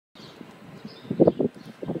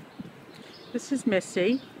This is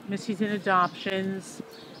Missy. Missy's in adoptions,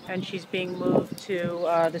 and she's being moved to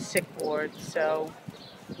the sick ward. So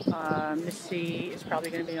Missy is probably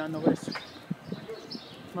going to be on the list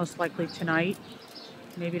most likely tonight,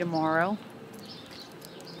 maybe tomorrow.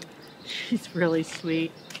 She's really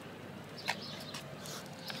sweet.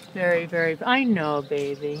 Very, very. I know,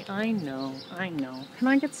 baby. I know. I know. Can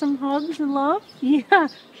I get some hugs and love? Yeah.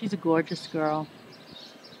 She's a gorgeous girl.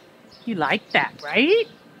 You like that, right?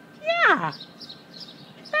 Yeah.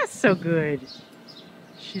 That's so good.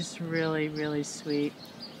 She's really, really sweet.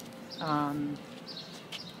 Um,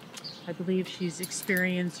 I believe she's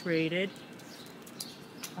experience rated,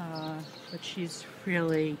 but she's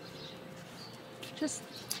really just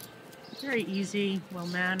very easy,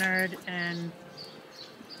 well-mannered, and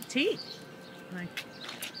petite.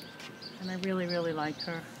 And I really, really like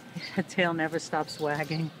her. Her tail never stops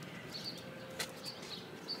wagging.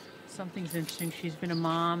 Something's interesting. She's been a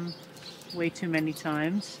mom way too many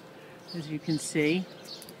times, as you can see.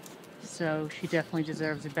 So she definitely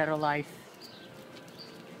deserves a better life.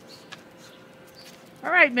 All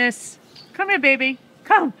right, miss. Come here, baby.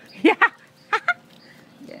 Come. Yeah.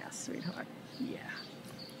 Yeah, sweetheart. Yeah.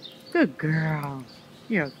 Good girl.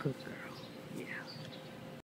 You're a good girl.